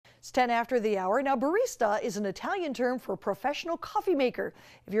It's 10 after the hour. Now, barista is an Italian term for professional coffee maker.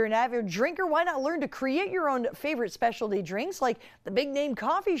 If you're an avid drinker, why not learn to create your own favorite specialty drinks like the big name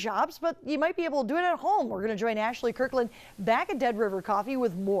coffee shops, but you might be able to do it at home. We're going to join Ashley Kirkland back at Dead River Coffee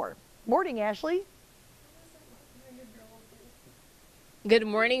with more. Morning, Ashley. Good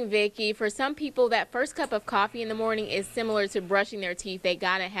morning, Vicki. For some people, that first cup of coffee in the morning is similar to brushing their teeth. They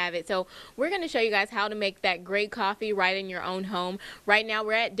gotta have it. So we're going to show you guys how to make that great coffee right in your own home. Right now,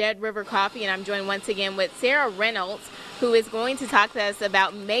 we're at Dead River Coffee, and I'm joined once again with Sarah Reynolds, who is going to talk to us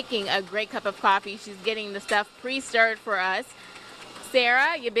about making a great cup of coffee. She's getting the stuff pre-stirred for us.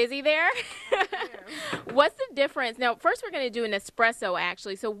 Sarah, you busy there? What's the difference? Now, first we're going to do an espresso,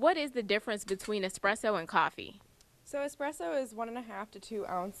 actually. So what is the difference between espresso and coffee? So espresso is 1.5 to 2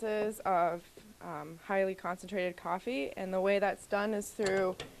 ounces of highly concentrated coffee, and the way that's done is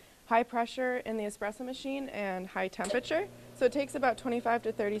through high pressure in the espresso machine and high temperature. So it takes about 25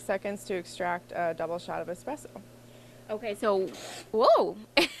 to 30 seconds to extract a double shot of espresso. Okay, so, whoa.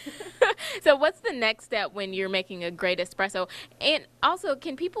 So what's the next step when you're making a great espresso? And also,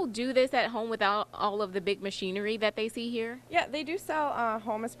 can people do this at home without all of the big machinery that they see here? Yeah, they do sell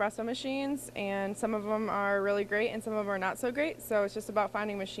home espresso machines, and some of them are really great and some of them are not so great. So it's just about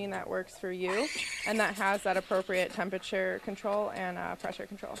finding a machine that works for you and that has that appropriate temperature control and pressure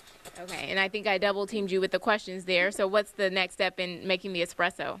control. Okay, and I think I double teamed you with the questions there. So what's the next step in making the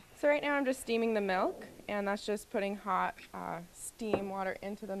espresso? So right now I'm just steaming the milk, and that's just putting hot steam water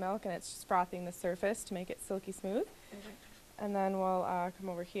into the milk, and it's just frothing the surface to make it silky smooth. Okay. And then we'll come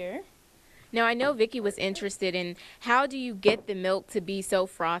over here. Now, I know Vicki was interested in how do you get the milk to be so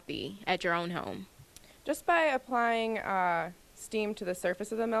frothy at your own home? Just by applying steam to the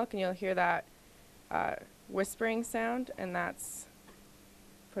surface of the milk, and you'll hear that whispering sound, and that's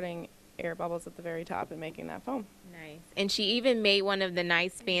putting air bubbles at the very top and making that foam. Nice. And she even made one of the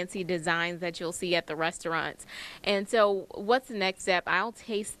nice fancy designs that you'll see at the restaurants. And so what's the next step? I'll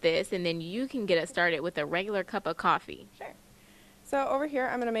taste this, and then you can get it started with a regular cup of coffee. Sure. So over here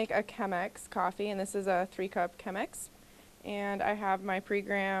I'm going to make a Chemex coffee, and this is a 3-cup Chemex. And I have my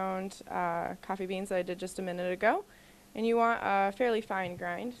pre-ground coffee beans that I did just a minute ago. And you want a fairly fine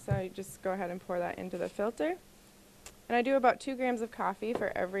grind, so you just go ahead and pour that into the filter. And I do about 2 grams of coffee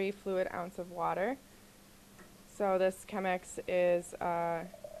for every fluid ounce of water. So this Chemex is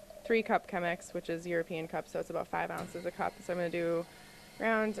 3-cup Chemex, which is European cup, so it's about 5 ounces a cup. So I'm going to do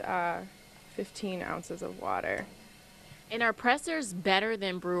around 15 ounces of water. And are pressers better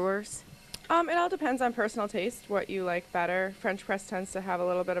than brewers? It all depends on personal taste, what you like better. French press tends to have a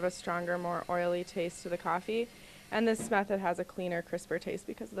little bit of a stronger, more oily taste to the coffee. And this method has a cleaner, crisper taste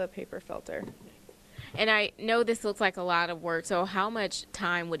because of the paper filter. And I know this looks like a lot of work, so how much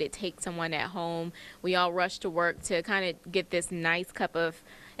time would it take someone at home? We all rush to work to kind of get this nice cup of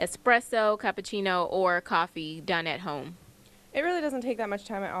espresso, cappuccino, or coffee done at home. It really doesn't take that much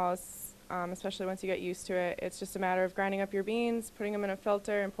time at all, especially once you get used to it. It's just a matter of grinding up your beans, putting them in a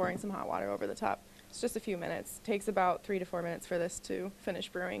filter, and pouring some hot water over the top. It's just a few minutes. It takes about 3 to 4 minutes for this to finish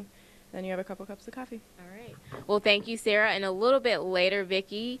brewing. Then you have a couple cups of coffee. All right. Well, thank you, Sarah. And a little bit later,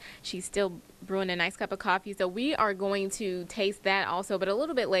 Vicki, she's still brewing a nice cup of coffee. So we are going to taste that also. But a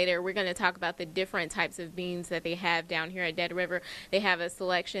little bit later, we're going to talk about the different types of beans that they have down here at Dead River. They have a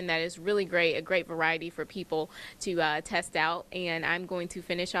selection that is really great, a great variety for people to test out. And I'm going to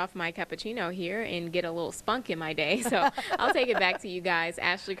finish off my cappuccino here and get a little spunk in my day. So I'll take it back to you guys.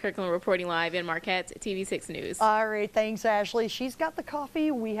 Ashley Kirkland reporting live in Marquette, TV6 News. All right. Thanks, Ashley. She's got the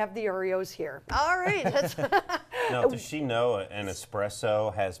coffee. We have the Oreos here. All right. Now, does she know an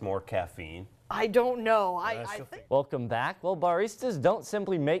espresso has more caffeine? I don't know. I think. Welcome back. Well, baristas don't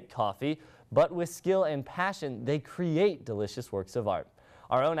simply make coffee, but with skill and passion, they create delicious works of art.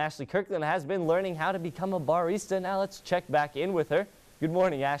 Our own Ashley Kirkland has been learning how to become a barista. Now let's check back in with her. Good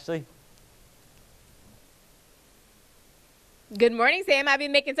morning, Ashley. Good morning, Sam. I've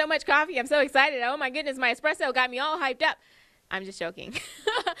been making so much coffee. I'm so excited. Oh my goodness, my espresso got me all hyped up. I'm just joking.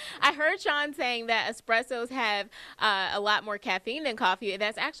 I heard Sean saying that espressos have a lot more caffeine than coffee.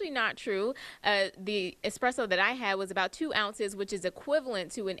 That's actually not true. The espresso that I had was about 2 ounces, which is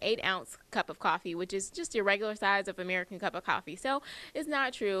equivalent to an 8-ounce cup of coffee, which is just your regular size of American cup of coffee. So it's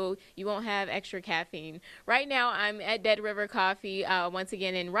not true. You won't have extra caffeine. Right now, I'm at Dead River Coffee once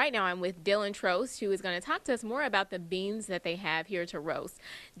again, and right now I'm with Dylan Trost, who is going to talk to us more about the beans that they have here to roast.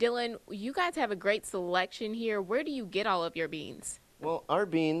 Dylan, you guys have a great selection here. Where do you get all of your beans? Well, our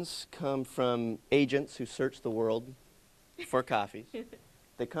beans come from agents who search the world for coffees.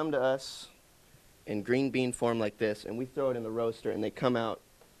 They come to us in green bean form like this, and we throw it in the roaster, and they come out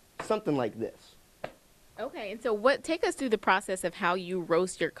something like this. Okay, and so take us through the process of how you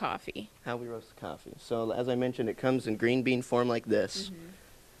roast your coffee. How we roast the coffee. So as I mentioned, it comes in green bean form like this.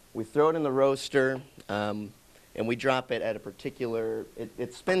 We throw it in the roaster, and we drop it at a particular,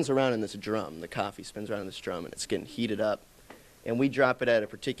 it spins around in this drum. The coffee spins around in this drum, and it's getting heated up. And we drop it at a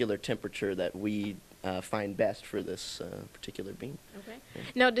particular temperature that we find best for this particular bean. Okay.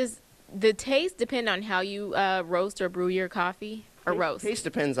 Now, does the taste depend on how you roast or brew your coffee? Or roast? Taste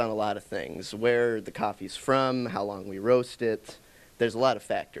depends on a lot of things. Where the coffee's from, how long we roast it. There's a lot of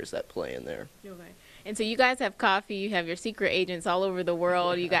factors that play in there. Okay. And so you guys have coffee, you have your secret agents all over the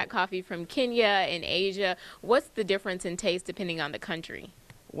world. You got coffee from Kenya and Asia. What's the difference in taste depending on the country?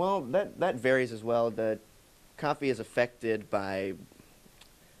 Well, that varies as well. The coffee is affected by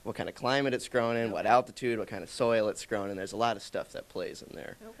what kind of climate it's grown in, what altitude, what kind of soil it's grown in. There's a lot of stuff that plays in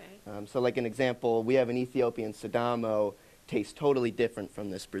there. Okay. So like an example, we have an Ethiopian Sidamo, tastes totally different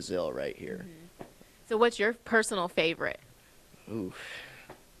from this Brazil right here. So what's your personal favorite? Ooh.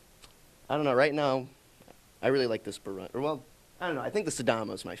 I don't know. Right now, I really like this Burundi. Well, I don't know. I think the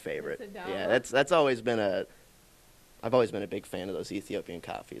Sidamo is my favorite. Yeah, that's always been I've always been a big fan of those Ethiopian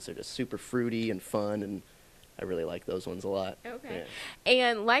coffees. They're just super fruity and fun, and I really like those ones a lot. Okay. Yeah.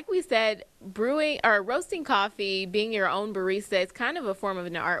 And like we said, brewing or roasting coffee, being your own barista, it's kind of a form of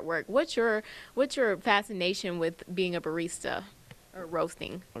an artwork. What's your fascination with being a barista or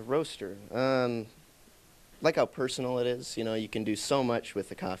roasting? A roaster. Like how personal it is. You know, you can do so much with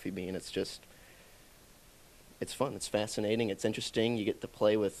the coffee bean. It's fun. It's fascinating. It's interesting. You get to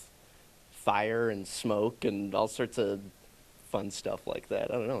play with fire and smoke and all sorts of fun stuff like that.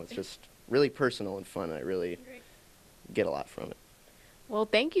 I don't know. It's just really personal and fun. I really get a lot from it. Well,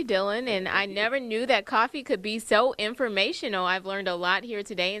 thank you, Dylan. And I never knew that coffee could be so informational. I've learned a lot here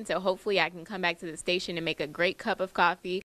today, and so hopefully I can come back to the station and make a great cup of coffee